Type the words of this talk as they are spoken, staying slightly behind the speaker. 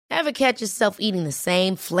Ever catch yourself eating the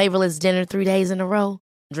same flavorless dinner 3 days in a row?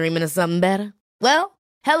 Dreaming of something better? Well,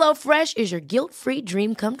 HelloFresh is your guilt-free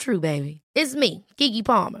dream come true, baby. It's me, Keke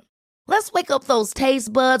Palmer. Let's wake up those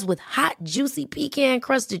taste buds with hot, juicy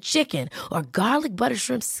pecan-crusted chicken or garlic butter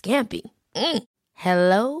shrimp scampi.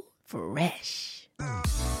 Hello Fresh.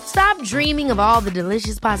 Stop dreaming of all the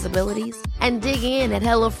delicious possibilities and dig in at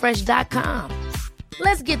HelloFresh.com.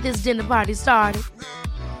 Let's get this dinner party started.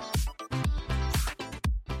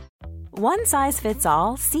 One size fits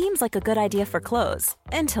all seems like a good idea for clothes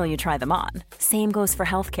until you try them on. Same goes for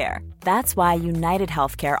healthcare. That's why United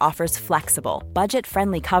Healthcare offers flexible,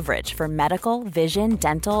 budget-friendly coverage for medical, vision,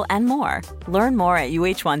 dental, and more. Learn more at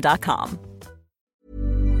uh1.com.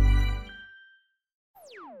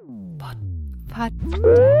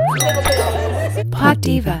 Pod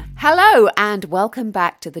Diva. Hello and welcome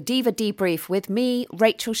back to the Diva Debrief with me,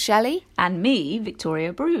 Rachel Shelley. And me,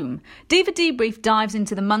 Victoria Broom. Diva Debrief dives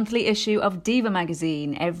into the monthly issue of Diva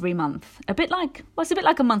magazine every month. It's a bit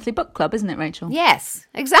like a monthly book club, isn't it, Rachel? Yes,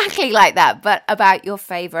 exactly like that, but about your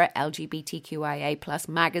favourite LGBTQIA plus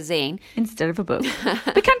magazine. Instead of a book.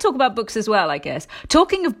 We can talk about books as well, I guess.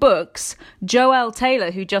 Talking of books, Joelle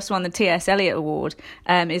Taylor, who just won the T.S. Eliot Award,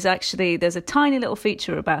 there's a tiny little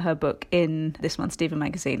feature about her book in this month's Diva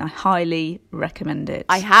magazine. I highly recommend it.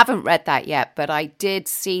 I haven't read that yet, but I did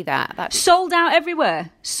see that. That's sold out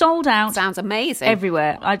everywhere. Sold out. Sounds amazing.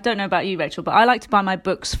 Everywhere. I don't know about you, Rachel, but I like to buy my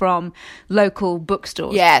books from local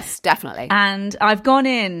bookstores. Yes, definitely. And I've gone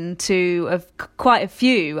in to quite a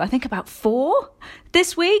few, I think about 4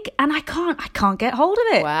 this week, and I can't get hold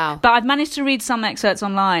of it. Wow. But I've managed to read some excerpts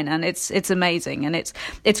online, and it's amazing, and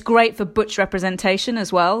it's great for butch representation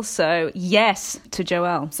as well. So yes to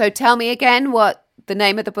Joelle. So tell me again what the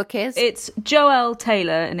name of the book is. It's Joelle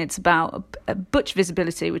Taylor, and it's about butch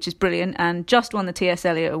visibility, which is brilliant, and just won the T.S.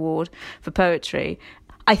 Eliot Award for poetry.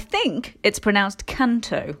 I think it's pronounced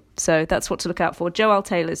canto, so that's what to look out for. Joelle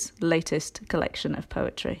Taylor's latest collection of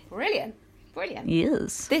poetry. Brilliant. Brilliant.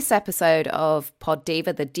 Yes. This episode of Pod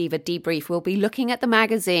Diva, the Diva Debrief, will be looking at the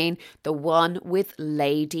magazine, the one with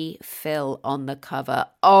Lady Phil on the cover.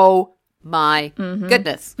 Oh my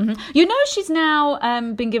goodness. Mm-hmm. You know, she's now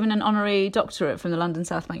been given an honorary doctorate from the London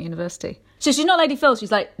South Bank University. So she's not Lady Phil,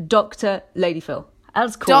 she's like Dr. Lady Phil.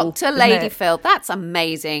 That's cool. Dr. Lady Phil, that's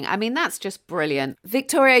amazing. I mean, that's just brilliant.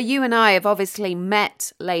 Victoria, you and I have obviously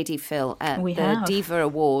met Lady Phil at the Diva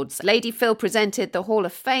Awards. Lady Phil presented the Hall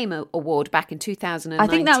of Fame Award back in 2019. I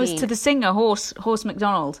think that was to the singer Horse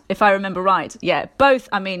MacDonald, if I remember right. Yeah, both,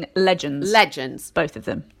 legends. Legends. Both of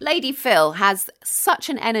them. Lady Phil has such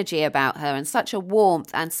an energy about her and such a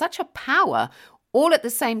warmth and such a power all at the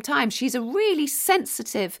same time. She's a really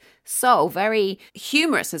sensitive soul, very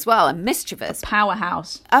humorous as well and mischievous. A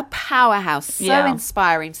powerhouse. So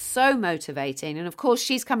inspiring, so motivating. And of course,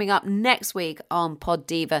 she's coming up next week on Pod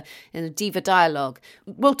Diva in a Diva Dialogue.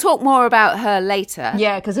 We'll talk more about her later.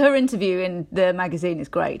 Yeah, because her interview in the magazine is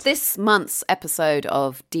great. This month's episode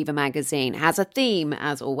of Diva Magazine has a theme,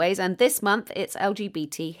 as always, and this month it's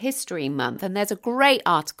LGBT History Month. And there's a great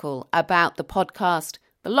article about the podcast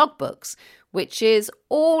The Logbooks, which is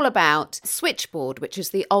all about Switchboard, which is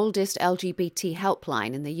the oldest LGBT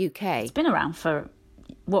helpline in the UK. It's been around for,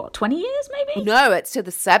 20 years maybe? No, it's to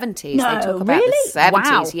the 70s. No, they talk about really? the 70s,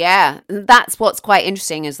 wow. Yeah. And that's what's quite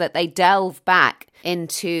interesting, is that they delve back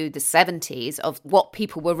into the 70s of what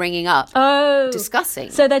people were ringing up,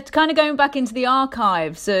 discussing. So they're kind of going back into the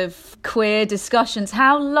archives of queer discussions.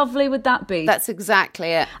 How lovely would that be? That's exactly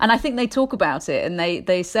it. And I think they talk about it, and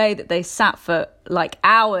they say that they sat for like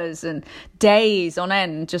hours and days on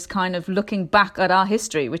end just kind of looking back at our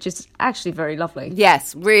history, which is actually very lovely.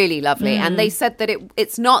 Yes, really lovely. And they said that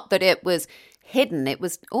it's not that it was hidden, it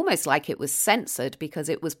was almost like it was censored because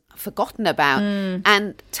it was forgotten about.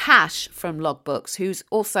 And Tash from Logbooks, who's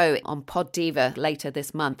also on Pod Diva later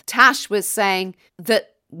this month, Tash was saying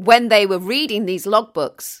that when they were reading these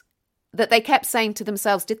logbooks, that they kept saying to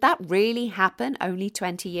themselves, did that really happen only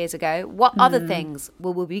 20 years ago? What other things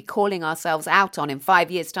will we be calling ourselves out on in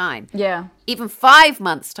 5 years' time? Yeah. Even 5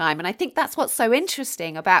 months' time. And I think that's what's so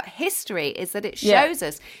interesting about history, is that it shows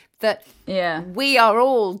us that we are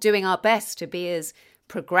all doing our best to be as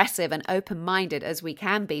progressive and open-minded as we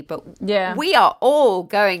can be. But we are all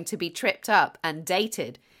going to be tripped up and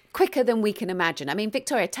dated quicker than we can imagine. I mean,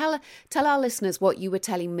 Victoria, tell our listeners what you were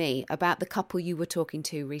telling me about the couple you were talking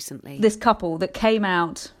to recently. This couple that came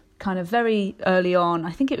out kind of very early on.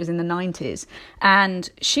 I think it was in the 90s. And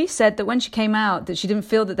she said that when she came out, that she didn't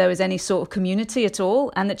feel that there was any sort of community at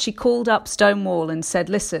all, and that she called up Stonewall and said,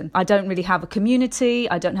 listen, I don't really have a community.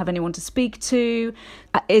 I don't have anyone to speak to.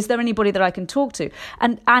 Is there anybody that I can talk to?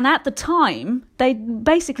 And at the time, they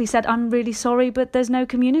basically said, I'm really sorry, but there's no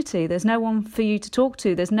community. There's no one for you to talk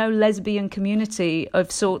to. There's no lesbian community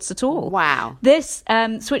of sorts at all. Wow. This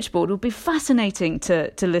switchboard would be fascinating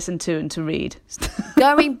to listen to and to read.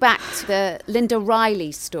 Going back to the Linda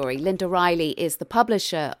Riley story. Linda Riley is the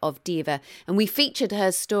publisher of DIVA, and we featured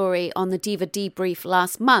her story on the DIVA Debrief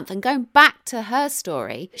last month. And going back to her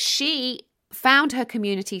story, she found her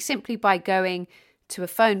community simply by going to a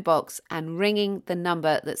phone box and ringing the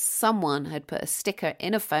number that someone had put a sticker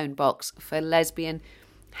in a phone box for lesbian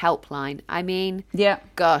helpline. I mean, yeah,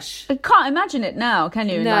 gosh. I can't imagine it now, can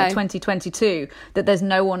you, in like 2022, that there's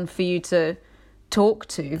no one for you to talk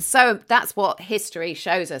to. So that's what history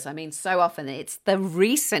shows us. I mean, so often it's the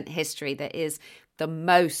recent history that is the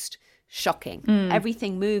most shocking.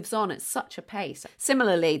 Everything moves on at such a pace.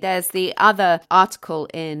 Similarly, there's the other article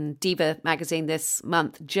in Diva magazine this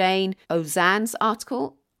month, Jane Ozanne's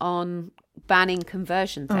article on banning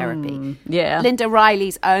conversion therapy. Linda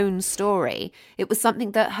Riley's own story. It was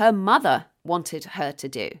something that her mother wanted her to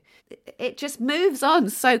do. It just moves on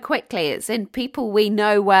so quickly. It's in people we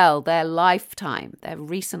know well, their lifetime, their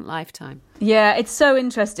recent lifetime. Yeah, it's so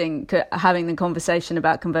interesting having the conversation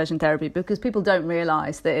about conversion therapy, because people don't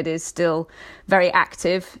realise that it is still very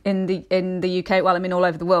active in the UK. Well, I mean, all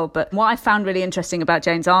over the world. But what I found really interesting about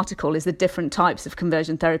Jane's article is the different types of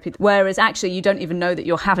conversion therapy, whereas actually you don't even know that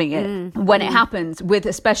you're having it when it happens, with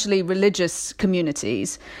especially religious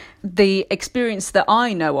communities. The experience that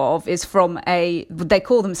I know of is from they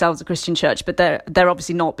call themselves a Christian church, but they're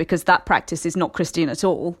obviously not, because that practice is not Christian at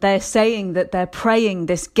all. They're saying that they're praying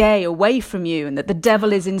this gay away from you and that the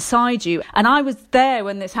devil is inside you. And I was there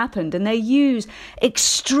when this happened, and they use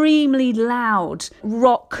extremely loud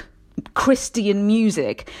rock Christian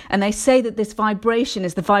music, and they say that this vibration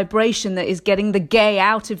is the vibration that is getting the gay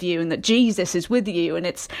out of you and that Jesus is with you. And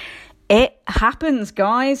it happens,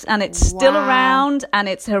 guys, and it's still around, and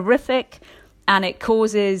it's horrific, and it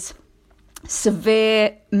causes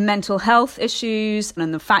severe mental health issues,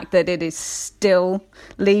 and the fact that it is still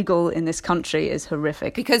legal in this country is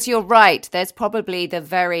horrific. Because you're right, there's probably the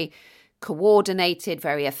very coordinated,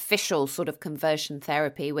 very official sort of conversion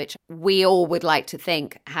therapy, which we all would like to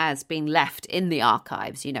think has been left in the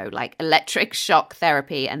archives, you know, like electric shock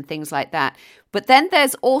therapy and things like that. But then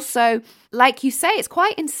there's also, like you say, it's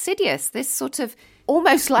quite insidious, this sort of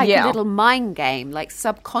almost like a little mind game, like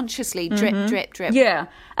subconsciously drip, drip, drip. Yeah.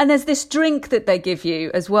 And there's this drink that they give you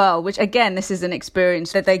as well, which again, this is an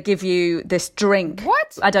experience that they give you this drink.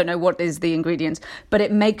 What? I don't know what is the ingredients, but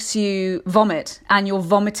it makes you vomit, and you're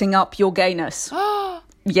vomiting up your gayness.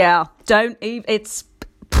 Yeah. Don't even, it's,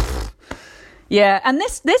 yeah. And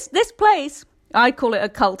this place, I call it a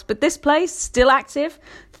cult, but this place, still active.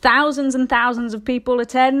 Thousands and thousands of people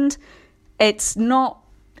attend. It's not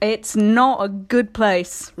a good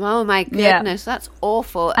place. Oh my goodness, that's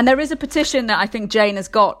awful. And there is a petition that I think Jane has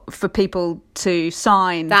got for people to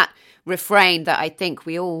sign. That refrain that I think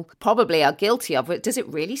we all probably are guilty of. Does it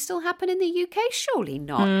really still happen in the UK? Surely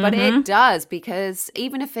not. But it does, because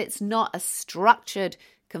even if it's not a structured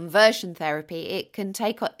conversion therapy, it can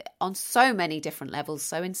take on so many different levels,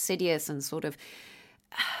 so insidious and sort of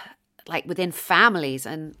like within families.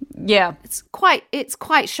 And it's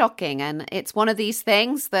quite shocking, and it's one of these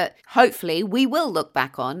things that hopefully we will look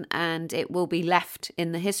back on and it will be left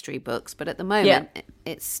in the history books, but at the moment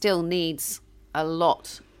it still needs a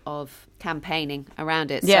lot of campaigning around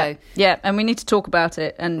it. And we need to talk about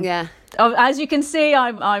it. And as you can see,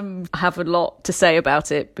 I have a lot to say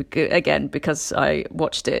about it, because I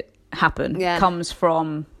watched it happen. Comes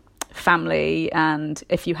from family, and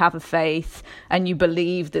if you have a faith and you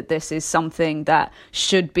believe that this is something that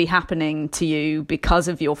should be happening to you because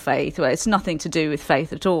of your faith, well, it's nothing to do with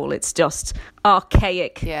faith at all, it's just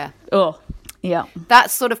archaic. That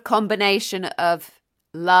sort of combination of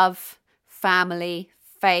love, family,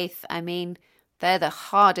 faith, I mean, they're the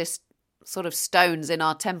hardest sort of stones in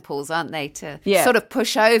our temples, aren't they, to sort of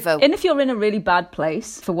push over. And if you're in a really bad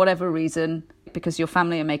place for whatever reason, because your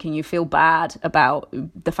family are making you feel bad about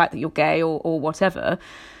the fact that you're gay or whatever,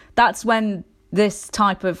 that's when this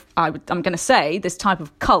type of, I'm going to say, this type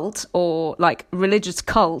of cult or like religious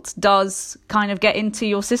cult does kind of get into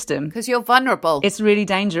your system. Because you're vulnerable. It's really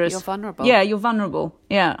dangerous. You're vulnerable. Yeah, you're vulnerable.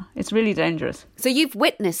 Yeah, it's really dangerous. So you've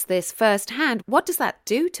witnessed this firsthand. What does that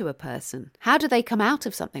do to a person? How do they come out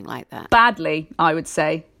of something like that? Badly, I would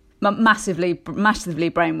say. Massively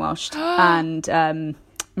brainwashed and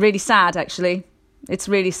Really sad, actually. It's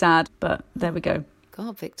really sad, but there we go.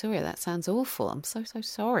 God, Victoria, that sounds awful. I'm so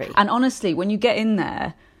sorry. And honestly, when you get in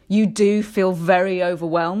there, you do feel very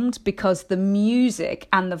overwhelmed because the music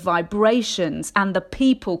and the vibrations and the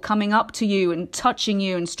people coming up to you and touching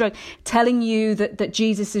you and telling you that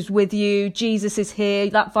Jesus is with you, Jesus is here,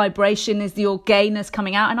 that vibration is the organus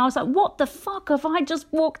coming out. And I was like, what the fuck have I just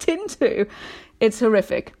walked into? It's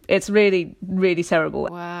horrific. It's really, really terrible.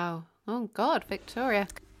 Wow. Oh, God, Victoria.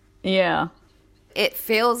 Yeah. It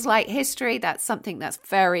feels like history. That's something that's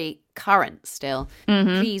very current still.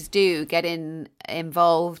 Mm-hmm. Please do get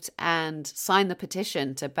involved and sign the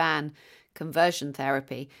petition to ban conversion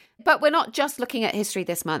therapy. But we're not just looking at history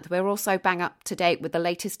this month. We're also bang up to date with the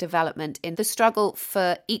latest development in the struggle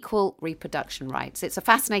for equal reproduction rights. It's a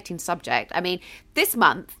fascinating subject. I mean, this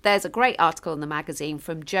month, there's a great article in the magazine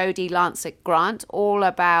from Jodie Lancet Grant all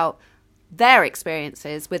about their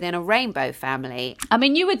experiences within a rainbow family. I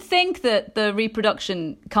mean, you would think that the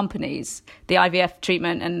reproduction companies, the IVF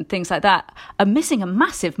treatment and things like that, are missing a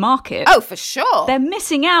massive market. Oh, for sure. They're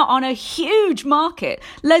missing out on a huge market.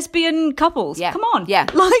 Lesbian couples, come on. Yeah.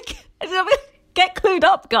 Like, get clued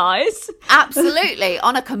up, guys. Absolutely.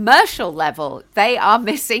 On a commercial level, they are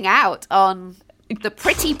missing out on the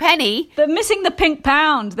pretty penny. They're missing the pink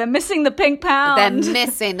pound. They're missing the pink pound. They're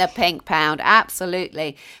missing the pink pound.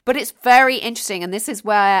 Absolutely. But it's very interesting. And this is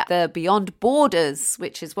where the Beyond Borders,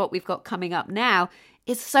 which is what we've got coming up now,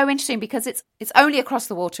 is so interesting because it's only across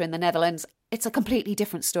the water in the Netherlands. It's a completely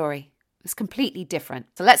different story. It's completely different.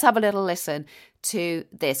 So let's have a little listen to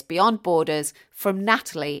this Beyond Borders from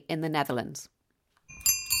Natalie in the Netherlands.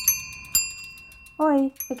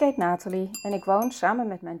 Hoi, ik heet Natalie en ik woon samen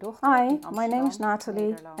met mijn dochter. Hi, my name is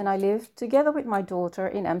Natalie and I live together with my daughter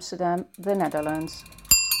in Amsterdam, the Netherlands.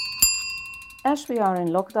 As we are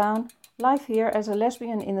in lockdown, life here as a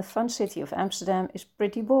lesbian in the fun city of Amsterdam is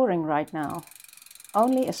pretty boring right now.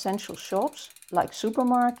 Only essential shops like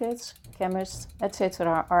supermarkets, chemists,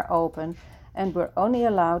 etc. are open and we're only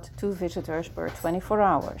allowed 2 visitors per 24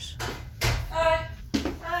 hours.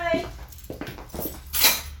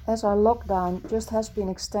 As our lockdown just has been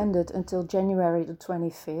extended until January the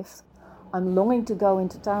 25th, I'm longing to go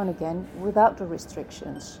into town again without the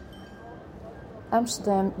restrictions.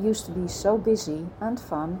 Amsterdam used to be so busy and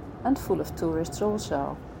fun and full of tourists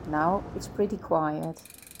also. Now it's pretty quiet.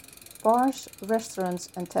 Bars, restaurants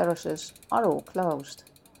and terraces are all closed.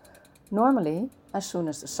 Normally, as soon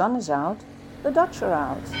as the sun is out, the Dutch are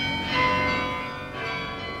out.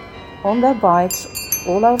 On their bikes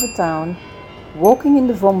all over town, walking in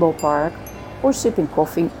the Vondelpark or sipping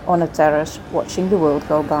coffee on a terrace watching the world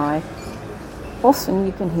go by. Often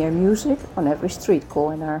you can hear music on every street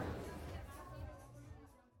corner.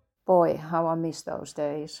 Boy, how I miss those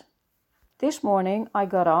days. This morning I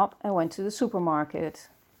got up and went to the supermarket.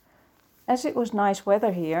 As it was nice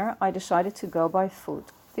weather here, I decided to go by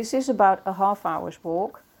foot. This is about a half hour's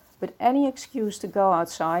walk, but any excuse to go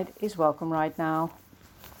outside is welcome right now.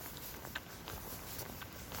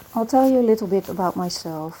 I'll tell you a little bit about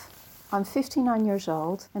myself. I'm 59 years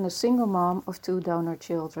old and a single mom of 2 donor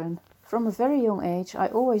children. From a very young age, I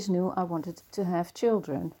always knew I wanted to have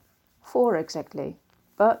children. 4 exactly.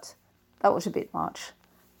 But that was a bit much.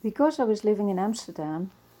 Because I was living in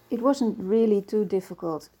Amsterdam, it wasn't really too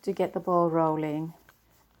difficult to get the ball rolling.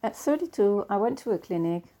 At 32, I went to a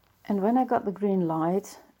clinic, and when I got the green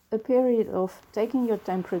light, a period of taking your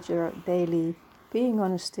temperature daily, peeing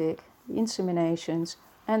on a stick, the inseminations,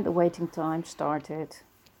 and the waiting time started.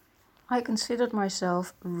 I considered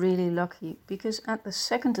myself really lucky because at the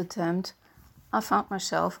 2nd attempt I found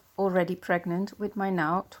myself already pregnant with my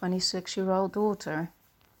now 26-year-old daughter.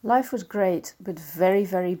 Life was great but very,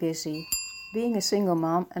 very busy, being a single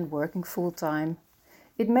mom and working full-time.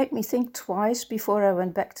 It made me think twice before I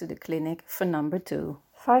went back to the clinic for number 2.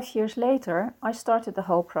 5 years later I started the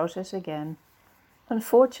whole process again.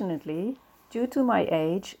 Unfortunately, due to my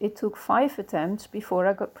age, it took 5 attempts before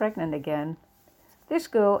I got pregnant again. This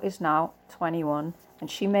girl is now 21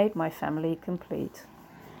 and she made my family complete.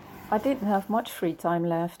 I didn't have much free time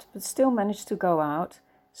left, but still managed to go out,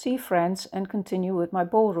 see friends and continue with my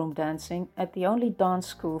ballroom dancing at the only dance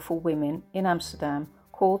school for women in Amsterdam,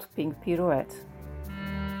 called Pink Pirouette.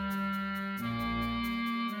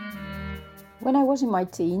 When I was in my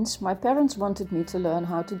teens, my parents wanted me to learn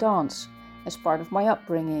how to dance, as part of my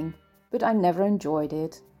upbringing. But I never enjoyed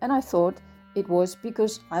it, and I thought it was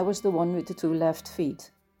because I was the one with the 2 left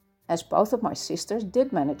feet, as both of my sisters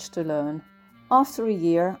did manage to learn. After a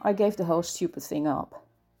year, I gave the whole stupid thing up.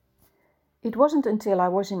 It wasn't until I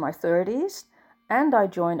was in my 30s and I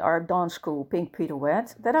joined our dance school Pink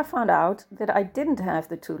Pirouette that I found out that I didn't have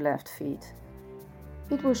the 2 left feet.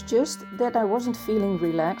 It was just that I wasn't feeling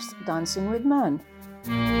relaxed dancing with men.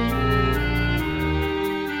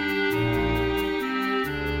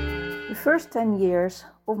 The first 10 years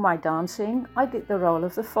of my dancing, I did the role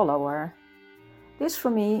of the follower. This for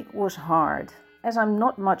me was hard, as I'm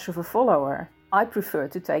not much of a follower. I prefer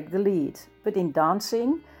to take the lead, but in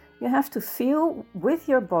dancing, you have to feel with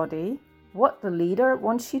your body what the leader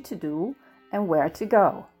wants you to do and where to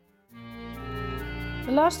go.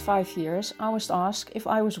 The last 5 years, I was asked if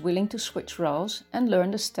I was willing to switch roles and learn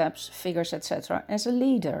the steps, figures, etc. as a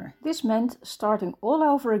leader. This meant starting all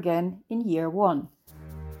over again in year 1.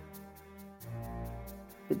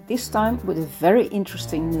 But this time with a very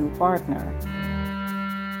interesting new partner.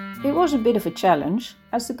 It was a bit of a challenge,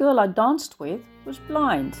 as the girl I danced with was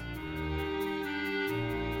blind.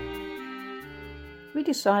 We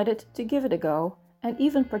decided to give it a go and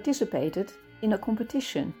even participated in a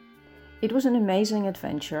competition. It was an amazing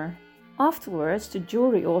adventure. Afterwards, the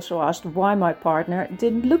jury also asked why my partner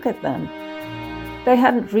didn't look at them. They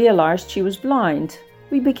hadn't realized she was blind.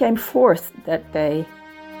 We became 4th that day.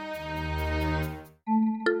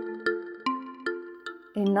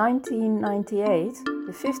 In 1998,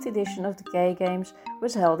 the 5th edition of the Gay Games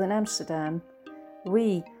was held in Amsterdam.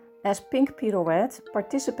 We, as Pink Pirouette,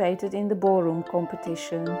 participated in the ballroom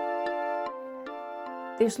competition.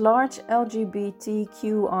 This large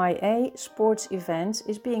LGBTQIA sports event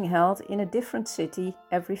is being held in a different city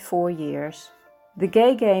every 4 years. The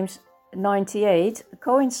Gay Games 98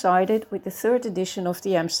 coincided with the 3rd edition of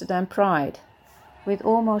the Amsterdam Pride. With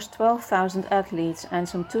almost 12,000 athletes and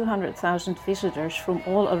some 200,000 visitors from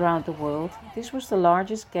all around the world, this was the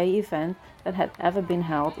largest gay event that had ever been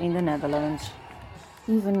held in the Netherlands.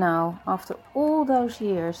 Even now, after all those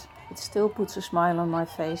years, it still puts a smile on my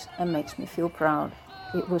face and makes me feel proud.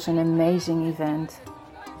 It was an amazing event.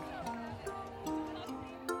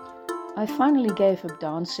 I finally gave up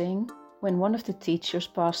dancing when one of the teachers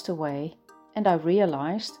passed away, and I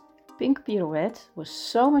realized Pink Pirouette was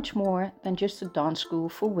so much more than just a dance school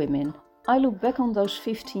for women. I look back on those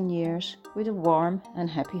 15 years with a warm and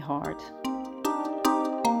happy heart.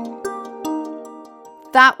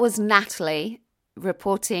 That was Natalie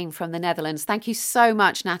reporting from the Netherlands. Thank you so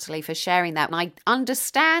much, Natalie, for sharing that. And I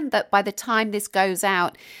understand that by the time this goes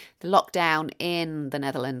out, the lockdown in the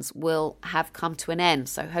Netherlands will have come to an end.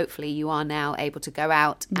 So hopefully you are now able to go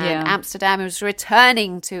out. And Amsterdam is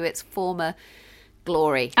returning to its former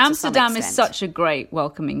glory. Amsterdam is such a great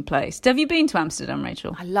welcoming place. Have you been to Amsterdam,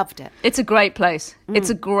 Rachel? I loved it. It's a great place. It's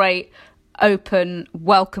a great, open,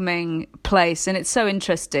 welcoming place. And it's so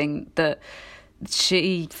interesting that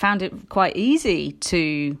she found it quite easy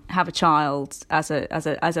to have a child as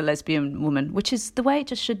a lesbian woman, which is the way it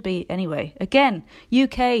just should be anyway. Again,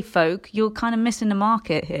 UK folk, you're kind of missing the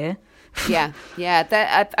market here. Yeah.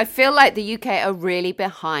 I feel like the UK are really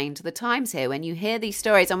behind the times here when you hear these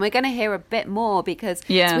stories. And we're going to hear a bit more because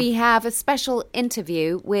we have a special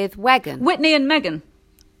interview with Wegan. Whitney and Meghan.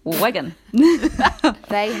 Or Wegan.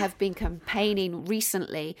 They have been campaigning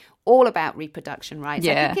recently all about reproduction rights.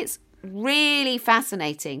 Yeah. I think it's really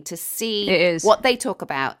fascinating to see what they talk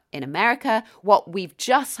about in America, what we've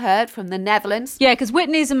just heard from the Netherlands. Yeah, because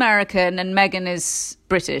Whitney's American and Meghan is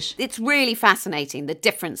British. It's really fascinating, the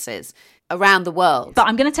differences around the world. But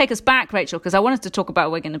I'm going to take us back, Rachel, because I wanted to talk about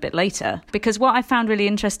Wegan a bit later. Because what I found really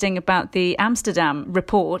interesting about the Amsterdam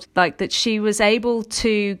report, like that she was able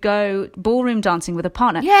to go ballroom dancing with a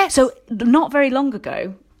partner. Yes. So not very long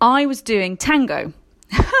ago, I was doing tango.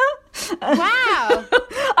 Wow.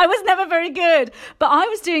 I was never very good, but I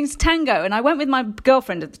was doing tango and I went with my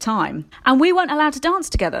girlfriend at the time and we weren't allowed to dance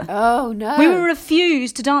together. Oh, no. We were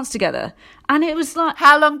refused to dance together. And it was like...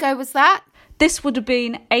 How long ago was that? This would have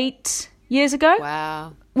been 8 years ago.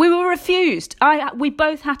 Wow. We were refused. We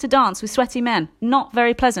both had to dance with sweaty men. Not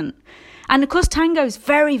very pleasant. And of course, tango is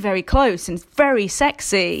very, very close and very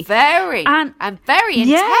sexy. Very. And very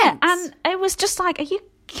intense. Yeah, and it was just like, are you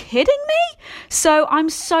kidding me? So I'm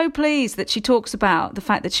so pleased that she talks about the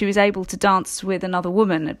fact that she was able to dance with another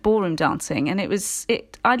woman at ballroom dancing, and I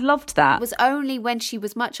loved that. It was only when she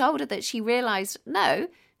was much older that she realised, no,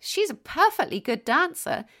 she's a perfectly good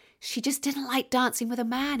dancer. She just didn't like dancing with a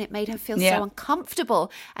man. It made her feel so uncomfortable,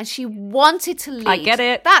 and she wanted to lead. I get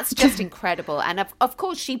it. That's just incredible. And of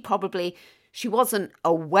course, she wasn't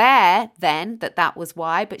aware then that was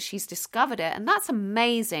why, but she's discovered it. And that's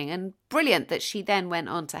amazing and brilliant that she then went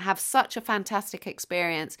on to have such a fantastic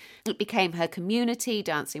experience. It became her community,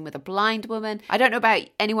 dancing with a blind woman. I don't know about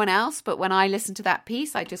anyone else, but when I listen to that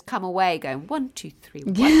piece, I just come away going, 1, 2, 3,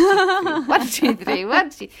 1, 2, 3, 1, 2, 3, 1,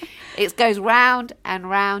 2. It goes round and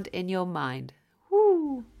round in your mind.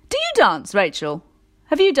 Woo. Do you dance, Rachel?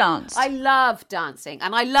 Have you danced? I love dancing,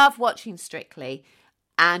 and I love watching Strictly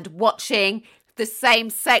and watching the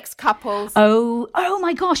same-sex couples. Oh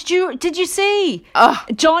my gosh! Did you see?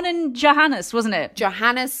 John and Johannes, wasn't it?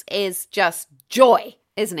 Johannes is just joy,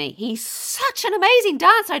 isn't he? He's such an amazing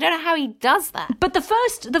dancer. I don't know how he does that. But the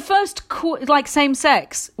first like same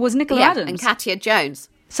sex was Nicola Adams and Katya Jones.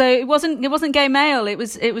 So it wasn't gay male. It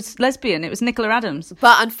was lesbian. It was Nicola Adams.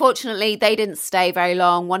 But unfortunately, they didn't stay very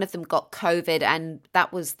long. One of them got COVID, and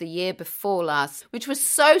that was the year before last, which was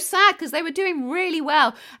so sad because they were doing really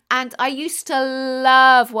well. And I used to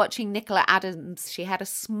love watching Nicola Adams. She had a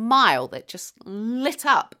smile that just lit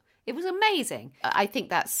up. It was amazing. I think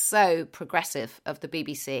that's so progressive of the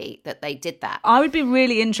BBC that they did that. I would be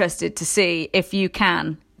really interested to see if you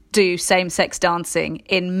can do same-sex dancing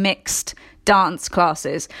in mixed dance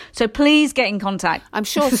classes. So please get in contact. I'm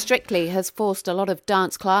sure Strictly has forced a lot of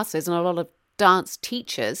dance classes and a lot of dance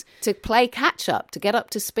teachers to play catch-up, to get up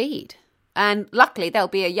to speed. And luckily, there'll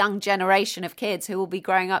be a young generation of kids who will be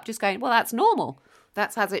growing up just going, well, that's normal.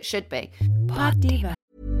 That's as it should be. Pod Diva.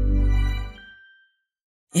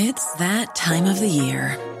 It's that time of the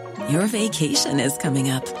year. Your vacation is coming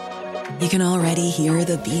up. You can already hear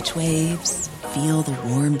the beach waves, feel the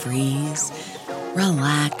warm breeze,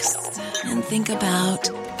 relax, and think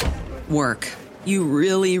about work. You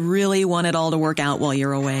really, really want it all to work out while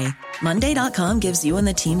you're away. Monday.com gives you and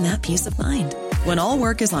the team that peace of mind. When all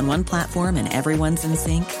work is on one platform and everyone's in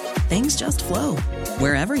sync, things just flow.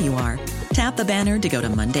 Wherever you are, tap the banner to go to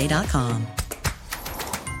Monday.com.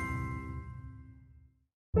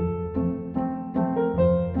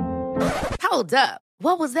 Hold up.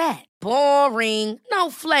 What was that? Boring. No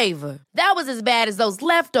flavor. That was as bad as those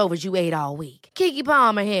leftovers you ate all week. Keke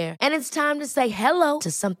Palmer here, and it's time to say hello to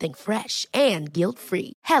something fresh and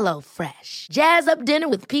guilt-free. Hello Fresh. Jazz up dinner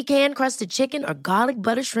with pecan-crusted chicken or garlic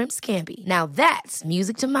butter shrimp scampi. Now that's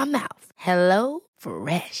music to my mouth. Hello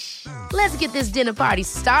Fresh. Let's get this dinner party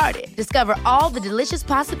started. Discover all the delicious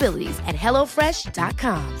possibilities at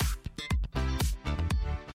HelloFresh.com.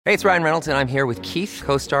 Hey, it's Ryan Reynolds, and I'm here with Keith,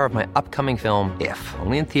 co-star of my upcoming film, If,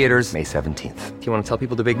 only in theaters May 17th. Do you want to tell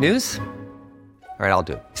people the big news? All right, I'll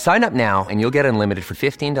do it. Sign up now and you'll get unlimited for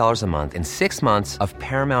 $15 a month and 6 months of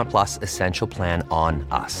Paramount Plus Essential Plan on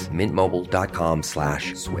us.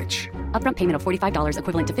 MintMobile.com/switch. Upfront payment of $45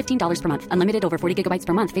 equivalent to $15 per month. Unlimited over 40 gigabytes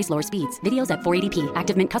per month. Face lower speeds. Videos at 480p.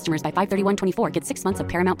 Active Mint customers by 531.24 get 6 months of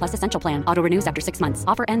Paramount Plus Essential Plan. Auto renews after 6 months.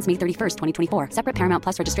 Offer ends May 31st, 2024. Separate Paramount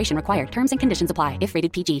Plus registration required. Terms and conditions apply if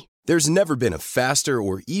rated PG. There's never been a faster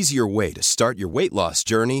or easier way to start your weight loss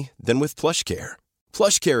journey than with PlushCare.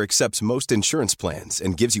 PlushCare accepts most insurance plans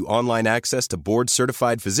and gives you online access to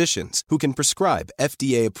board-certified physicians who can prescribe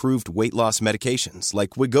FDA-approved weight loss medications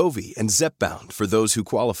like Wegovy and Zepbound for those who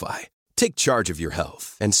qualify. Take charge of your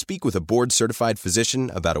health and speak with a board-certified physician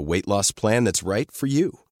about a weight loss plan that's right for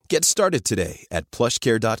you. Get started today at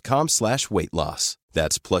plushcare.com/weight-loss.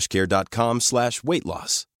 That's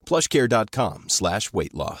plushcare.com/weight-loss.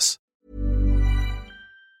 plushcare.com/weight-loss.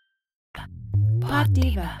 Pod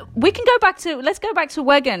Diva. Let's go back to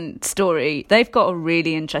Wegan story. They've got a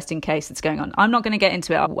really interesting case that's going on. I'm not going to get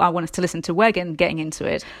into it. I want us to listen to Wegan getting into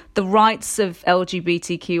it. The rights of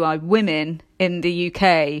LGBTQI women in the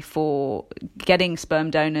UK for getting sperm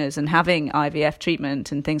donors and having IVF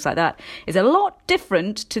treatment and things like that is a lot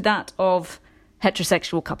different to that of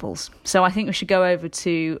heterosexual couples. So I think we should go over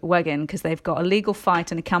to Wegan because they've got a legal fight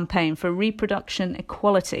and a campaign for reproduction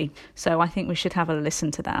equality. So I think we should have a listen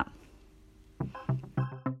to that.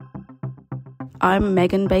 I'm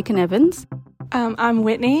Megan Bacon-Evans. I'm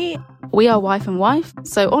Whitney. We are wife and wife.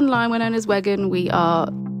 So online we're known as Wegan. We are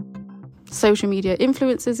social media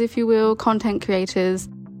influencers, if you will, content creators.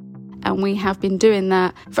 And we have been doing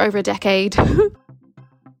that for over a decade.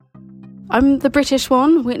 I'm the British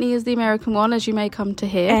one. Whitney is the American one, as you may come to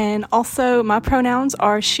hear. And also my pronouns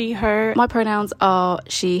are she, her. My pronouns are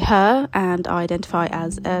she, her, and I identify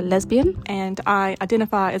as a lesbian. And I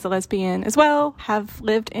identify as a lesbian as well. Have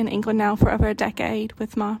lived in England now for over a decade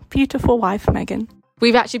with my beautiful wife, Megan.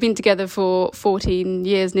 We've actually been together for 14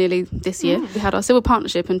 years nearly this year. We had our civil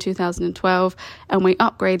partnership in 2012 and we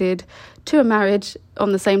upgraded to a marriage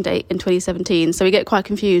on the same date in 2017. So we get quite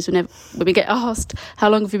confused when we get asked, how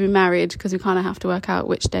long have you been married? Because we kind of have to work out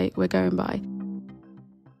which date we're going by.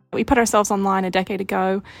 We put ourselves online a decade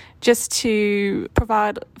ago just to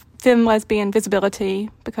provide femme lesbian visibility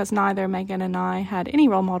because neither Megan and I had any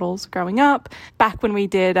role models growing up. Back when we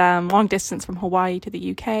did long distance from Hawaii to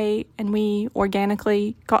the UK, and we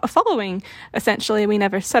organically got a following. Essentially, we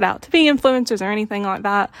never set out to be influencers or anything like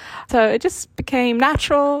that. So it just became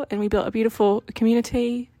natural, and we built a beautiful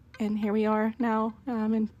community. and here we are now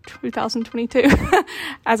in 2022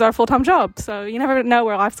 as our full-time job. So you never know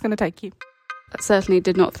where life's going to take you. I certainly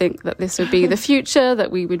did not think that this would be the future,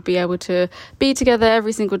 that we would be able to be together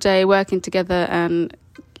every single day, working together and,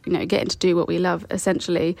 you know, getting to do what we love,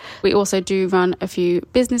 essentially. We also do run a few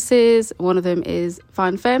businesses. One of them is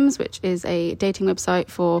Fine Femmes, which is a dating website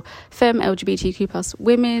for femme LGBTQ plus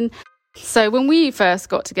women. So when we first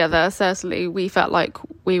got together, certainly we felt like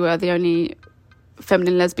we were the only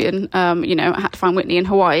feminine lesbian. You know, I had to find Whitney in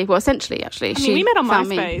Hawaii. Well, essentially, actually. We met on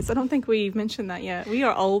MySpace. I don't think we've mentioned that yet. We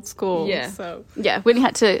are old school. Yeah. So. Yeah, Whitney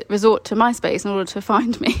had to resort to MySpace in order to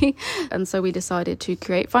find me. And so we decided to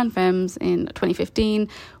create Fine Femmes in 2015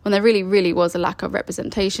 when there really, really was a lack of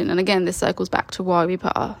representation. And again, this circles back to why we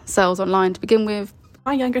put ourselves online to begin with.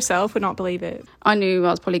 My younger self would not believe it. I knew I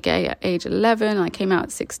was probably gay at age 11. I came out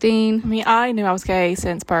at 16. I mean, I knew I was gay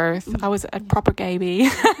since birth. I was a proper gay bee.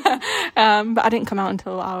 But I didn't come out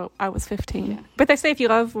until I was 15. Yeah. But they say if you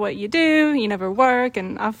love what you do, you never work.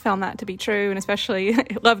 And I've found that to be true. And especially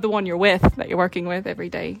love the one you're with, that you're working with every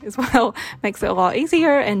day as well. Makes it a lot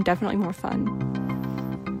easier and definitely more fun.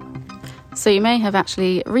 So you may have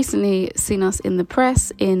actually recently seen us in the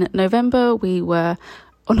press. In November, we were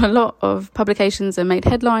on a lot of publications and made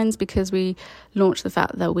headlines because we launched the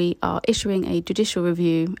fact that we are issuing a judicial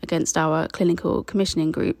review against our clinical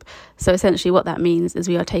commissioning group. So essentially what that means is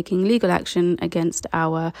we are taking legal action against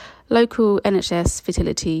our local NHS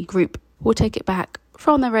fertility group. We'll take it back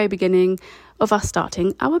from the very beginning of us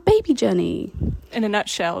starting our baby journey. In a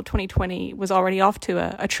nutshell, 2020 was already off to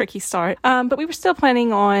a tricky start, but we were still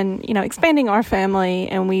planning on, you know, expanding our family,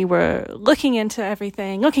 and we were looking into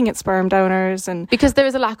everything, looking at sperm donors, and because there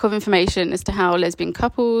is a lack of information as to how lesbian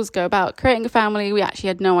couples go about creating a family, we actually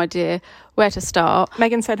had no idea where to start.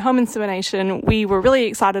 Megan said home insemination. We were really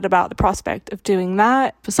excited about the prospect of doing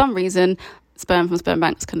that. For some reason, sperm from sperm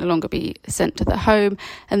banks can no longer be sent to the home,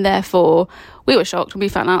 and therefore we were shocked when we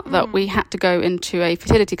found out that we had to go into a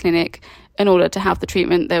fertility clinic in order to have the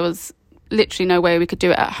treatment. There was literally no way we could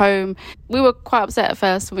do it at home. We were quite upset at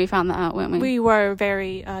first when we found that out, weren't we? We were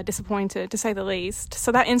very disappointed, to say the least.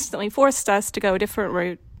 So that instantly forced us to go a different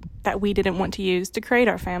route that we didn't want to use to create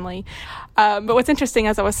our family. But what's interesting,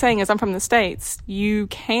 as I was saying, is I'm from the States. You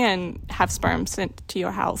can have sperm sent to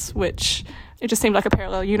your house, which it just seemed like a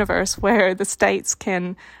parallel universe where the States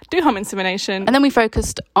can do home insemination. And then we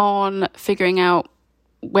focused on figuring out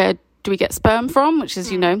where do we get sperm from, which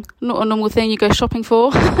is, you know, not a normal thing you go shopping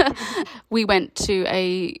for. We went to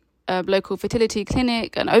a local fertility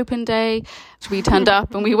clinic, an open day. We turned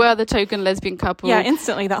up and we were the token lesbian couple. Yeah,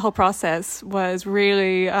 instantly that whole process was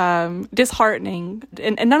really disheartening.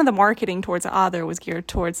 And none of the marketing towards it either was geared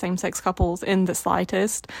towards same-sex couples in the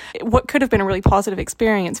slightest. What could have been a really positive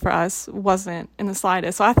experience for us wasn't in the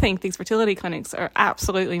slightest. So I think these fertility clinics are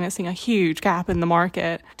absolutely missing a huge gap in the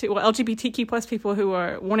market. LGBTQ plus people who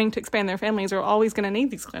are wanting to expand their families are always going to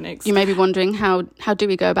need these clinics. You may be wondering, how do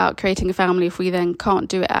we go about creating a family if we then can't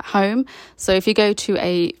do it at home? So if you go to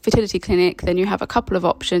a fertility clinic, then you have a couple of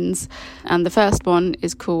options, and the first one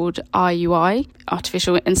is called IUI,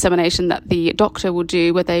 artificial insemination, that the doctor will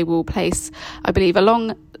do, where they will place, I believe, a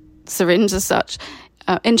long syringe as such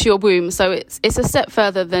into your womb. So it's a step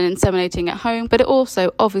further than inseminating at home, but it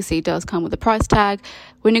also obviously does come with a price tag.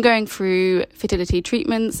 When you're going through fertility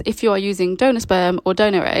treatments, if you are using donor sperm or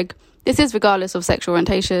donor egg, this is regardless of sexual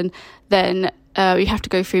orientation, then you have to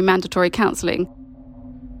go through mandatory counselling.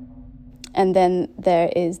 And then there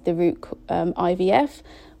is the route IVF,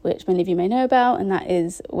 which many of you may know about, and that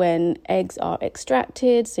is when eggs are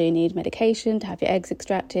extracted. So you need medication to have your eggs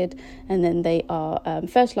extracted, and then they are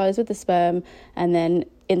fertilised with the sperm and then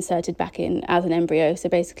inserted back in as an embryo. So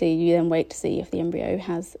basically you then wait to see if the embryo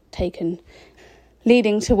has taken,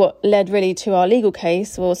 leading to what led really to our legal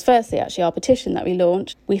case was firstly actually our petition that we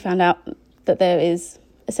launched. We found out that there is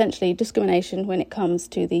essentially discrimination when it comes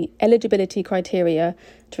to the eligibility criteria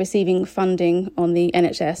to receiving funding on the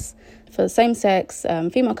NHS for same-sex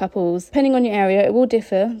female couples. Depending on your area, it will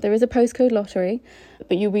differ. There is a postcode lottery,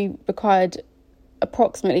 but you'll be required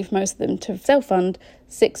approximately for most of them to self-fund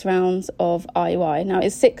 6 rounds of IUI. Now,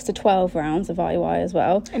 it's 6 to 12 rounds of IUI as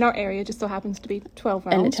well. In our area, just so happens to be 12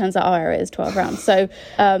 rounds. And it turns out our area is 12 rounds. So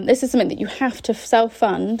this is something that you have to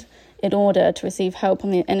self-fund in order to receive help on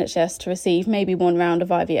the NHS to receive maybe 1 round of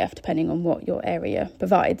IVF, depending on what your area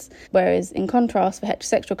provides. Whereas in contrast, for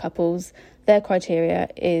heterosexual couples, their criteria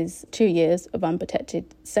is 2 years of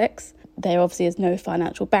unprotected sex. There obviously is no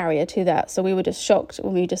financial barrier to that. So we were just shocked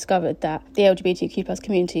when we discovered that the LGBTQ plus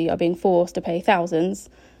community are being forced to pay thousands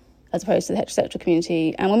as opposed to the heterosexual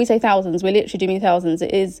community. And when we say thousands, we literally do mean thousands.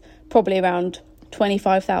 It is probably around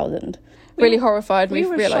 25,000. really horrified when we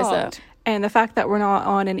were realised shocked. that. And the fact that we're not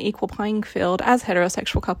on an equal playing field as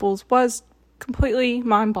heterosexual couples was completely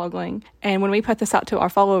mind-boggling. And when we put this out to our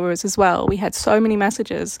followers as well, we had so many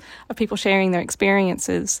messages of people sharing their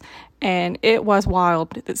experiences, and it was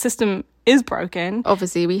wild. The system is broken.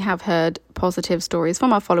 Obviously, we have heard positive stories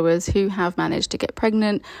from our followers who have managed to get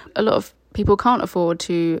pregnant. A lot of people can't afford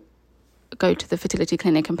to go to the fertility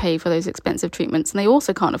clinic and pay for those expensive treatments, and they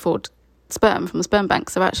also can't afford sperm from the sperm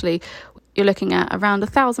bank. So actually, you're looking at around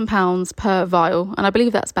 £1,000 per vial, and I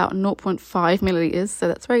believe that's about 0.5 millilitres, so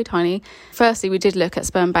that's very tiny. Firstly, we did look at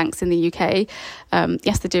sperm banks in the UK.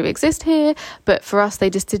 Yes, they do exist here, but for us, they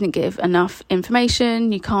just didn't give enough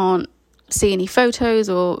information. You can't see any photos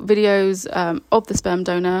or videos of the sperm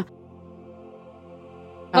donor.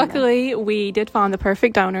 Luckily, we did find the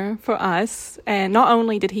perfect donor for us, and not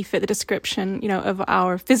only did he fit the description, of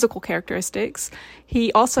our physical characteristics,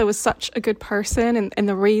 he also was such a good person, and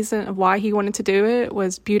the reason of why he wanted to do it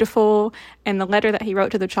was beautiful, and the letter that he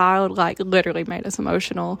wrote to the child, literally made us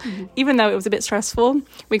emotional. Mm-hmm. Even though it was a bit stressful,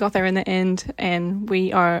 we got there in the end, and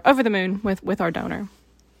we are over the moon with our donor.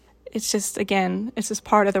 It's just, again, it's just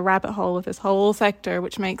part of the rabbit hole of this whole sector,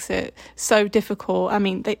 which makes it so difficult. I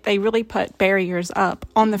mean, they really put barriers up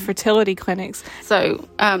on the fertility clinics. So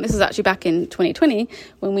this was actually back in 2020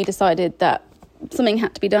 when we decided that something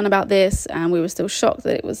had to be done about this, and we were still shocked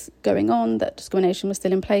that it was going on, that discrimination was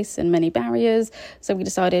still in place and many barriers. So we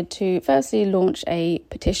decided to firstly launch a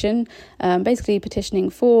petition, basically petitioning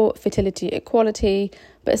for fertility equality.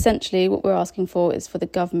 But essentially what we're asking for is for the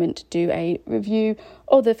government to do a review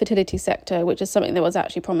of the fertility sector, which is something that was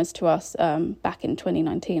actually promised to us back in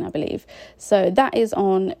 2019, I believe. So that is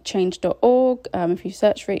on change.org. If you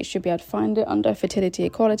search for it, you should be able to find it under fertility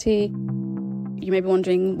equality. You may be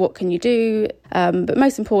wondering, what can you do? But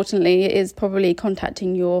most importantly, it is probably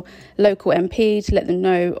contacting your local MP to let them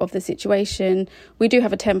know of the situation. We do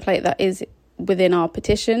have a template that is within our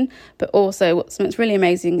petition, but also what's really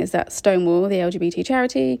amazing is that Stonewall, the LGBT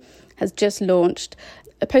charity, has just launched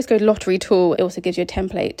a postcode lottery tool. It also gives you a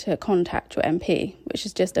template to contact your MP, which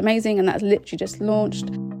is just amazing, and that's literally just launched.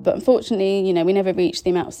 But unfortunately, we never reached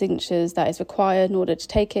the amount of signatures that is required in order to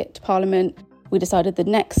take it to Parliament. We decided the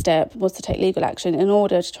next step was to take legal action in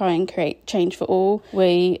order to try and create change for all.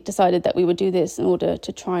 We decided that we would do this in order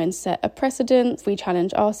to try and set a precedent. If we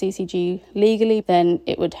challenge our CCG legally, then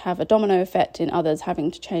it would have a domino effect in others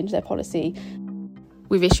having to change their policy.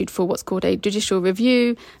 We've issued for what's called a judicial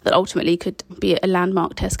review that ultimately could be a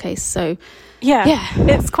landmark test case. So, yeah.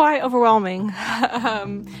 It's quite overwhelming.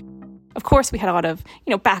 Of course, we had a lot of,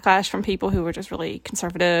 backlash from people who were just really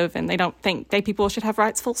conservative, and they don't think gay people should have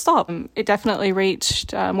rights, full stop. It definitely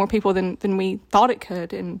reached more people than we thought it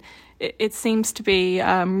could, and it seems to be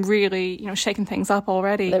really, shaking things up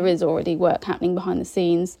already. There is already work happening behind the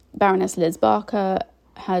scenes. Baroness Liz Barker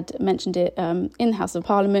had mentioned it in the House of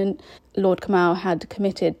Parliament. Lord Kamau had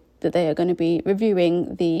committed that they are going to be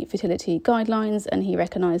reviewing the fertility guidelines, and he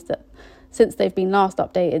recognised that since they've been last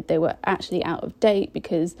updated, they were actually out of date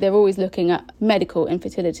because they're always looking at medical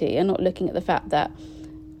infertility and not looking at the fact that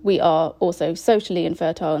we are also socially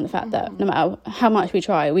infertile, and the fact that no matter how much we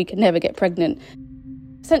try, we can never get pregnant.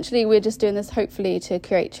 Essentially, we're just doing this hopefully to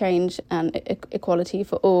create change and equality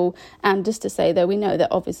for all. And just to say, though, we know that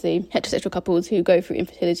obviously heterosexual couples who go through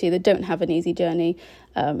infertility, they don't have an easy journey,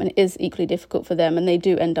 and it is equally difficult for them, and they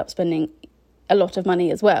do end up spending a lot of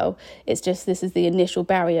money as well. It's just this is the initial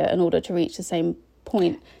barrier in order to reach the same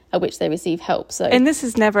point at which they receive help. And this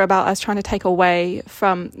is never about us trying to take away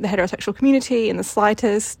from the heterosexual community in the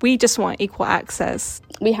slightest. We just want equal access.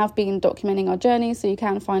 We have been documenting our journey, so you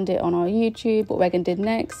can find it on our YouTube, What Wegan Did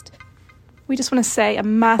Next. We just want to say a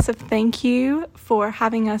massive thank you for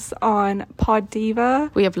having us on Pod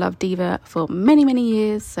Diva. We have loved Diva for many, many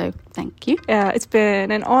years, so thank you. It's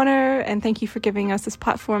been an honour, and thank you for giving us this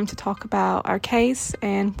platform to talk about our case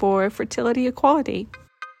and for fertility equality.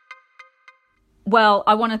 Well,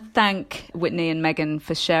 I want to thank Whitney and Megan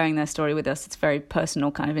for sharing their story with us. It's a very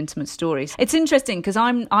personal, kind of intimate story. It's interesting because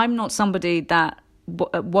I'm not somebody that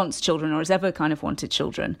wants children or has ever kind of wanted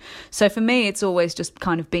children. So for me, it's always just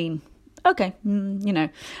kind of been, okay,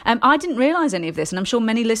 I didn't realise any of this, and I'm sure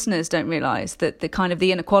many listeners don't realise that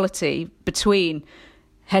the inequality between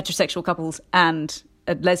heterosexual couples and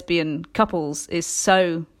lesbian couples is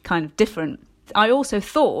so kind of different. I also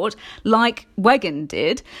thought, like Wegan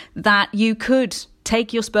did, that you could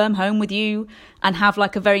take your sperm home with you and have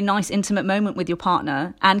like a very nice intimate moment with your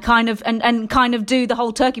partner and kind of do the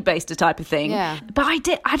whole turkey baster type of thing. Yeah. But I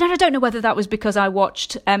don't know whether that was because I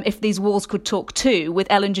watched If These Walls Could Talk Too with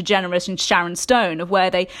Ellen DeGeneres and Sharon Stone, of where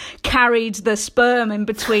they carried the sperm in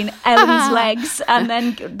between Ellen's legs and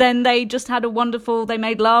then they just had they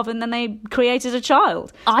made love and then they created a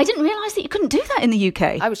child. I didn't realise that you couldn't do that in the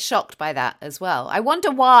UK. I was shocked by that as well. I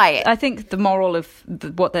wonder why. I think the moral of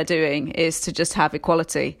what they're doing is to just have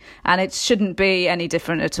equality, and it shouldn't be any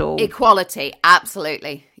different at all. Equality,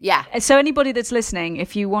 absolutely. Yeah. So anybody that's listening,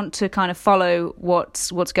 if you want to kind of follow what's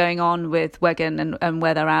going on with Wegan and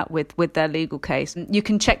where they're at with their legal case, you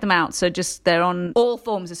can check them out. So they're on all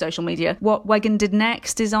forms of social media. What Wegan Did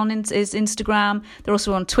Next is on is Instagram. They're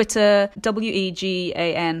also on Twitter,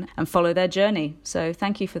 WEGAN, and follow their journey. So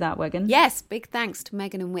thank you for that, Wegan. Yes, big thanks to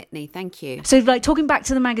Megan and Whitney. Thank you. So like talking back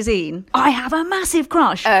to the magazine, I have a massive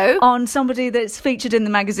crush on somebody that's featured in the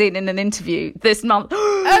magazine in an interview this month.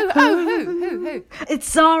 Who?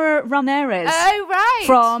 It's Zara Ramirez. Oh, right.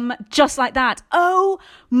 From Just Like That. Oh,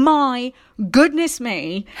 my goodness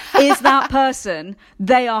me, is that person.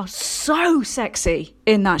 They are so sexy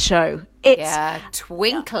in that show. It's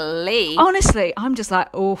twinkly. Honestly, I'm just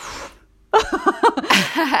like, oof. But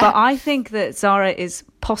I think that Zara is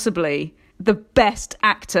possibly the best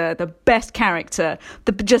actor, the best character,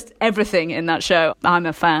 just everything in that show. I'm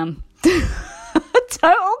a fan.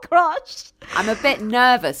 Total crush. I'm a bit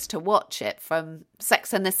nervous to watch it from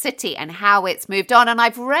Sex and the City and how it's moved on. And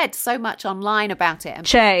I've read so much online about it.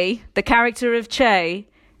 Che, the character of Che,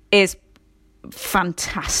 is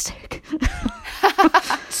fantastic.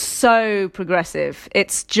 So progressive.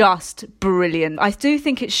 It's just brilliant. I do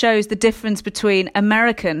think it shows the difference between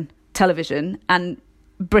American television and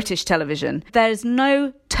British television. There's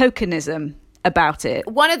no tokenism about it.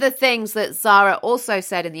 One of the things that Zara also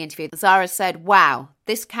said in the interview, Zara said, wow,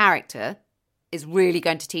 this character is really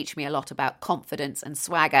going to teach me a lot about confidence and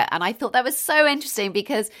swagger. And I thought that was so interesting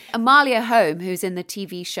because Amalia Home, who's in the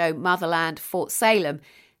TV show Motherland Fort Salem,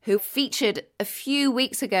 who featured a few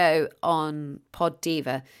weeks ago on Pod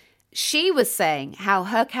Diva, she was saying how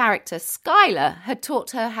her character Skylar had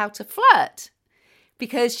taught her how to flirt,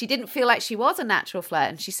 because she didn't feel like she was a natural flirt.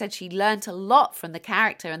 And she said she learnt a lot from the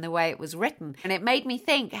character and the way it was written. And it made me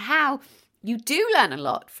think how you do learn a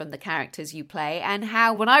lot from the characters you play, and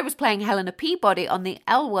how when I was playing Helena Peabody on the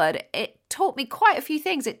L Word, it taught me quite a few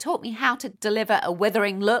things. It taught me how to deliver a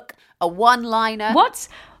withering look, a one-liner. What?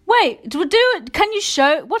 Wait, do it. Can you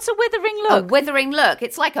show? What's a withering look? A withering look.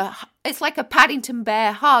 It's like a Paddington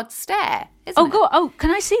Bear hard stare, isn't it? Oh, can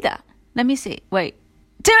I see that? Let me see. Wait.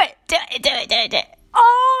 Do it.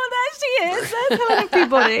 Oh, there she is. There's Helena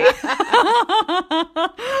Peabody.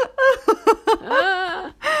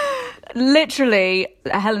 Literally,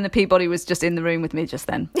 Helena Peabody was just in the room with me just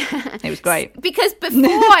then. It was great. Because before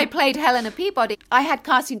I played Helena Peabody, I had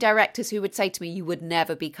casting directors who would say to me, you would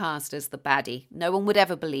never be cast as the baddie. No one would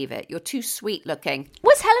ever believe it. You're too sweet looking.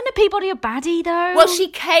 Was Helena Peabody a baddie, though? Well, she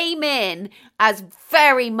came in as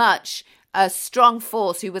very much a strong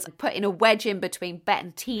force who was putting a wedge in between Bet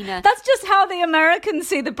and Tina. That's just how the Americans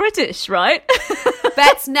see the British, right?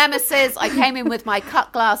 Bet's nemesis. I came in with my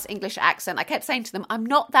cut glass English accent. I kept saying to them, I'm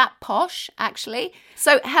not that posh, actually.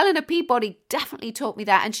 So Helena Peabody definitely taught me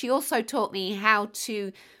that. And she also taught me how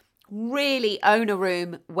to really own a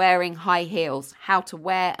room wearing high heels, how to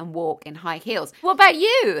wear and walk in high heels. What about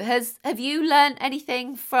you? Have you learned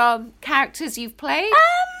anything from characters you've played?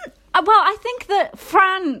 Well, I think that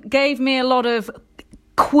Fran gave me a lot of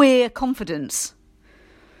queer confidence.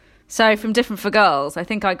 So from Different for Girls, I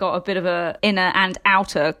think I got a bit of a inner and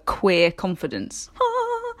outer queer confidence.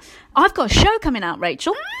 I've got a show coming out,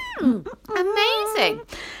 Rachel. Amazing.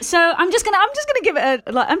 So I'm just gonna give it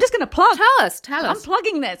I'm just gonna plug. Tell us. I'm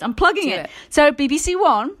plugging this. I'm plugging it. So BBC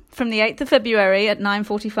One from the 8th of February at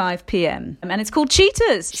 9:45 p.m. and it's called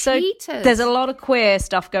Cheaters. So there's a lot of queer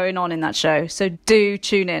stuff going on in that show. So do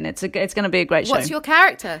tune in. It's going to be a great show. What's your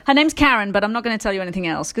character? Her name's Karen, but I'm not going to tell you anything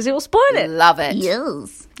else because it will spoil it. Love it.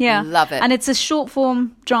 Yes. Yeah. Love it. And it's a short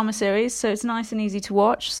form drama series, so it's nice and easy to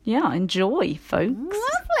watch. Yeah, enjoy, folks.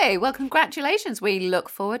 Lovely. Well, congratulations. We look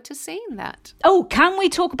forward to seeing that. Oh, can we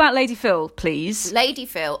talk about Lady Phil, please? Lady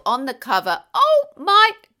Phil on the cover. Oh,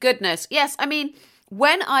 my goodness. Yes, I mean,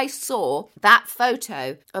 when I saw that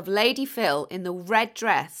photo of Lady Phil in the red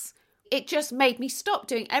dress, it just made me stop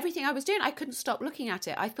doing everything I was doing. I couldn't stop looking at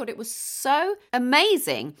it. I thought it was so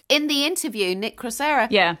amazing. In the interview, Nick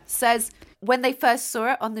Crosera says when they first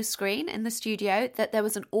saw it on the screen in the studio that there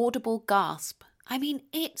was an audible gasp. I mean,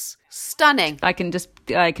 it's stunning. I can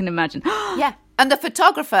imagine. Yeah. And the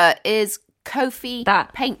photographer is Kofi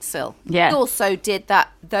That. Paintsil. Yeah. He also did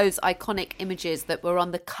those iconic images that were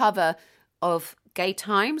on the cover of Gay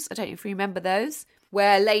Times. I don't know if you remember those,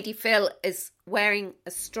 where Lady Phil is wearing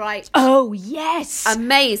a stripe. Oh, yes.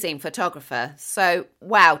 Amazing photographer. So,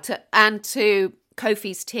 wow. To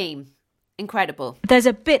Kofi's team. Incredible. There's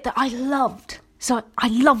a bit that I loved. So I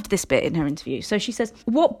loved this bit in her interview. So she says,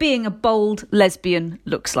 what being a bold lesbian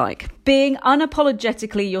looks like. Being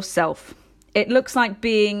unapologetically yourself. It looks like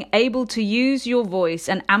being able to use your voice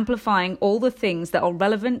and amplifying all the things that are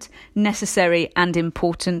relevant, necessary, and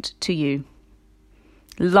important to you.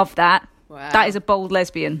 Love that. Wow. That is a bold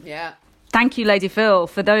lesbian. Yeah. Thank you, Lady Phil,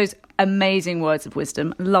 for those amazing words of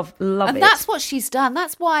wisdom. Love it. And that's what she's done.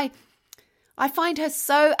 That's why I find her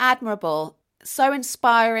so admirable, so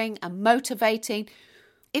inspiring and motivating.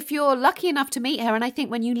 If you're lucky enough to meet her, and I think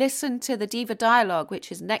when you listen to the Diva Dialogue,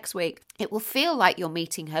 which is next week, it will feel like you're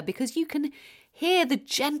meeting her because you can hear the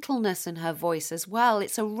gentleness in her voice as well.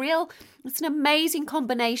 It's an amazing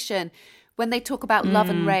combination when they talk about love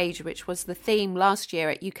and rage, which was the theme last year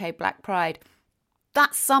at UK Black Pride.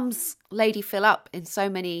 That sums Lady Phil up in so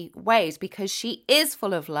many ways because she is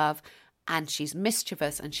full of love and she's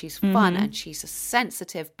mischievous and she's fun and she's a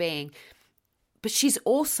sensitive being. But she's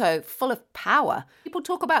also full of power. People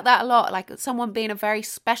talk about that a lot, like someone being a very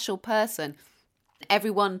special person.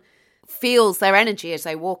 Everyone feels their energy as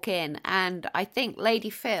they walk in. And I think Lady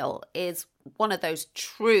Phil is one of those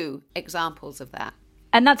true examples of that.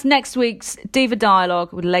 And that's next week's Diva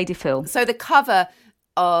Dialogue with Lady Phil. So the cover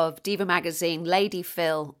of Diva magazine, Lady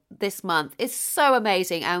Phil, this month is so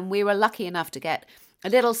amazing. And we were lucky enough to get a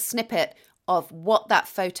little snippet of what that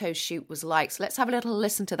photo shoot was like. So let's have a little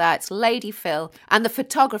listen to that. It's Lady Phil, and the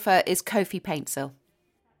photographer is Kofi Paintsil.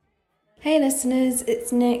 Hey listeners,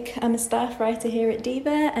 it's Nick. I'm a staff writer here at Diva,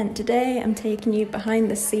 and today I'm taking you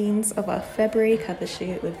behind the scenes of our February cover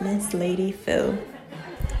shoot with Miss Lady Phil.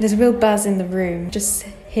 There's a real buzz in the room. Just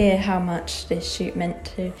hear how much this shoot meant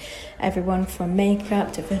to everyone from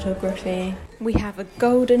makeup to photography. We have a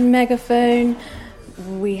golden megaphone.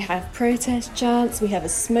 We have protest chants, we have a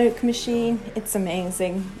smoke machine. It's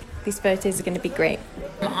amazing. These photos are going to be great.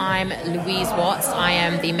 I'm Louise Watts. I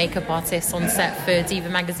am the makeup artist on set for Diva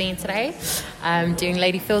magazine today, doing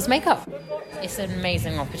Lady Phil's makeup. It's an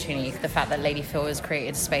amazing opportunity. The fact that Lady Phil has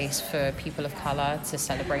created space for people of colour to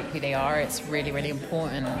celebrate who they are, it's really, really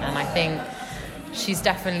important. And I think she's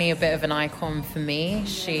definitely a bit of an icon for me.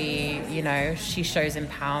 She shows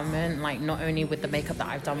empowerment, like not only with the makeup that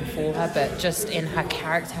I've done for her, but just in her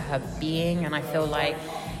character, her being. And I feel like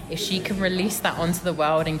if she can release that onto the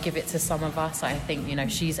world and give it to some of us, I think,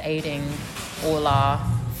 she's aiding all our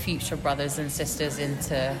future brothers and sisters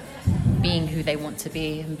into being who they want to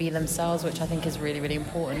be and be themselves, which I think is really, really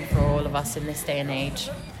important for all of us in this day and age.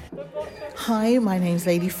 Hi, my name's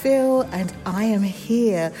Lady Phil, and I am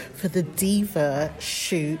here for the Diva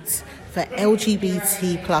shoot for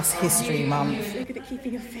LGBT plus History Month. You're good at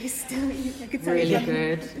keeping your face still. Really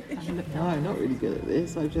good. No, I'm not really good at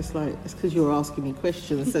this. I'm just it's because you're asking me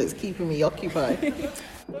questions, so it's keeping me occupied.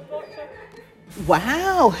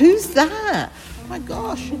 Wow, who's that? Oh my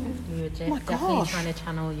gosh. You're definitely trying to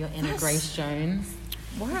channel your inner Grace Jones.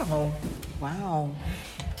 Wow.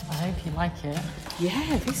 I hope you like it.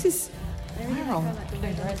 Yeah, this is... Wow.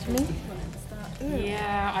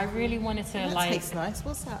 Yeah, I really wanted to that tastes nice.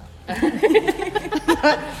 What's that?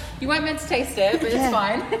 You weren't meant to taste it, but it's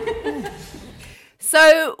fine.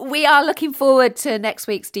 So we are looking forward to next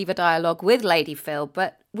week's Diva Dialogue with Lady Phil,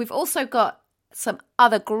 but we've also got some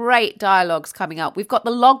other great dialogues coming up. We've got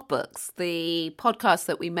the Logbooks, the podcast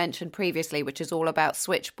that we mentioned previously, which is all about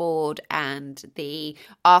Switchboard and the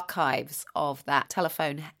archives of that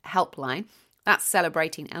telephone helpline. That's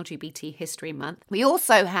celebrating LGBT History Month. We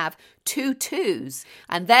also have Two Twos,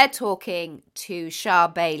 and they're talking to Shah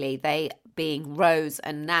Bailey, they being Rose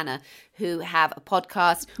and Nana, who have a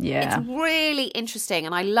podcast. Yeah. It's really interesting,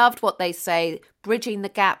 and I loved what they say, bridging the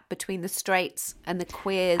gap between the straights and the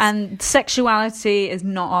queers. And sexuality is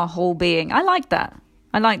not our whole being. I like that.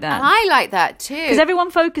 And I like that too. Because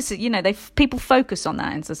everyone focuses, people focus on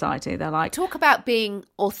that in society. They're like... Talk about being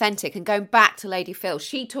authentic, and going back to Lady Phil,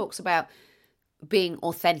 she talks about being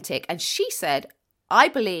authentic, and she said, I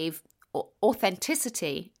believe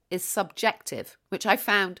authenticity is subjective, which I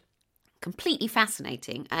found completely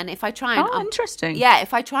fascinating. And if I try and interesting. Yeah,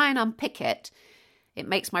 if I try and unpick it, it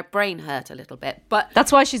makes my brain hurt a little bit. But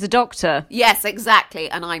that's why she's a doctor. Yes, exactly,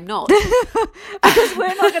 and I'm not. Because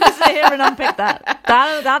we're not going to sit here and unpick that.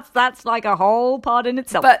 That's like a whole part in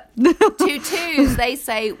itself. But Two Twos, they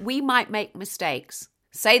say we might make mistakes,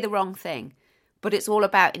 say the wrong thing, but it's all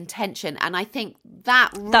about intention. And I think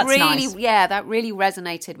that's really, nice. that really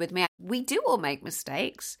resonated with me. We do all make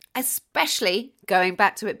mistakes, especially going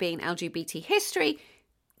back to it being LGBT history.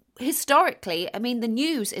 Historically, I mean, the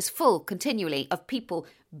news is full continually of people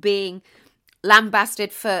being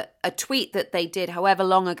lambasted for a tweet that they did however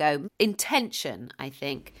long ago. Intention, I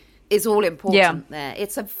think, is all important there.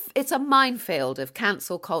 It's a minefield of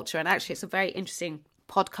cancel culture, and actually it's a very interesting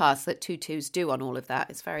podcast that Tutus do on all of that.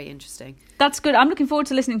 It's very interesting. That's good. I'm looking forward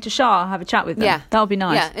to listening to Shah have a chat with them. Yeah, that would be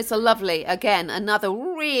nice. Yeah, it's a lovely, again, another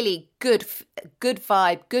really good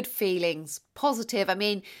vibe, good feelings, positive. I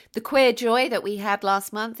mean, the queer joy that we had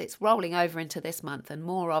last month, it's rolling over into this month, and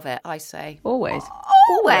more of it, I say. Always,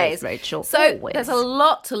 Rachel. So always. There's a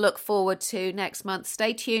lot to look forward to next month.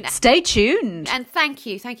 Stay tuned. Stay tuned. And thank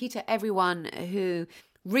you to everyone who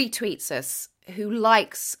retweets us, who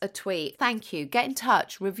likes a tweet. Thank you. Get in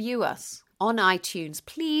touch. Review us on iTunes.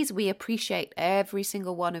 Please, we appreciate every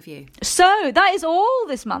single one of you. So that is all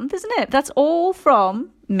this month, isn't it? That's all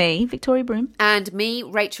from me, Victoria Broom. And me,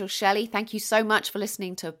 Rachel Shelley. Thank you so much for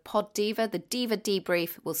listening to Pod Diva, the Diva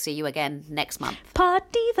Debrief. We'll see you again next month. Pod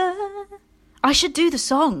Diva. I should do the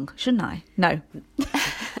song, shouldn't I? No.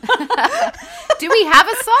 Do we have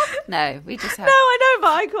a song? No, we just have... No, I know,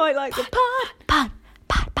 but I quite like the pod.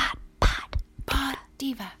 Pod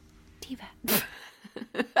Diva.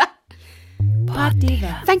 Pod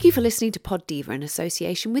Diva. Thank you for listening to Pod Diva in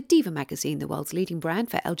association with Diva Magazine, the world's leading brand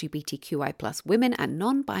for LGBTQI+ women and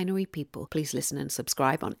non-binary people. Please listen and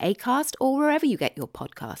subscribe on Acast or wherever you get your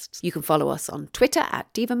podcasts. You can follow us on Twitter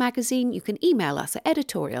at Diva Magazine. You can email us at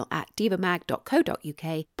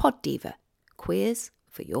editorial@divamag.co.uk. Pod Diva. Queers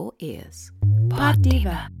for your ears. Pod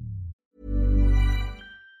Diva.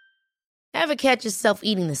 Ever catch yourself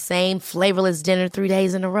eating the same flavorless dinner 3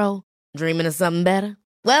 days in a row? Dreaming of something better?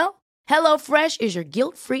 Well, HelloFresh is your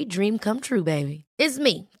guilt-free dream come true, baby. It's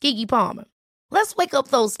me, Keke Palmer. Let's wake up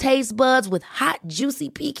those taste buds with hot, juicy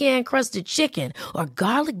pecan-crusted chicken or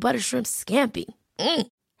garlic butter shrimp scampi.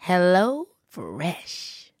 Hello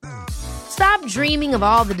Fresh. Stop dreaming of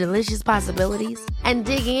all the delicious possibilities and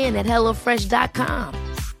dig in at HelloFresh.com.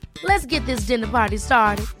 Let's get this dinner party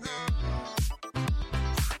started.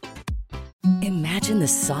 Imagine the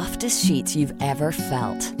softest sheets you've ever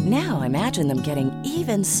felt. Now imagine them getting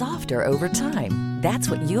even softer over time. That's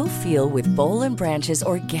what you'll feel with Boll & Branch's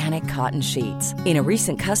organic cotton sheets. In a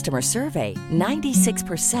recent customer survey,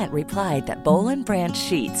 96% replied that Boll & Branch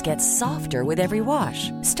sheets get softer with every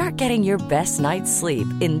wash. Start getting your best night's sleep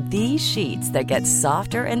in these sheets that get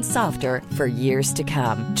softer and softer for years to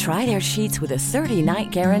come. Try their sheets with a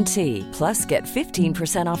 30-night guarantee. Plus, get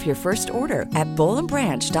 15% off your first order at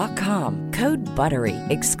bollandbranch.com. Code BUTTERY.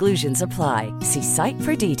 Exclusions apply. See site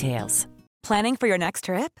for details. Planning for your next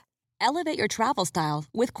trip? Elevate your travel style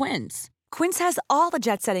with Quince. Quince has all the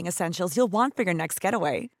jet-setting essentials you'll want for your next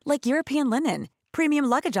getaway, like European linen, premium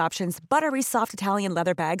luggage options, buttery soft Italian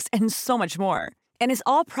leather bags, and so much more. And is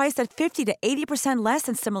all priced at 50 to 80% less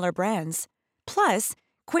than similar brands. Plus,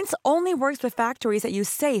 Quince only works with factories that use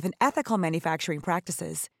safe and ethical manufacturing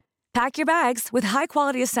practices. Pack your bags with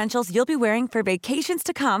high-quality essentials you'll be wearing for vacations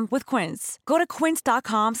to come with Quince. Go to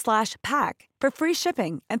quince.com/pack for free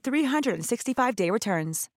shipping and 365-day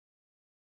returns.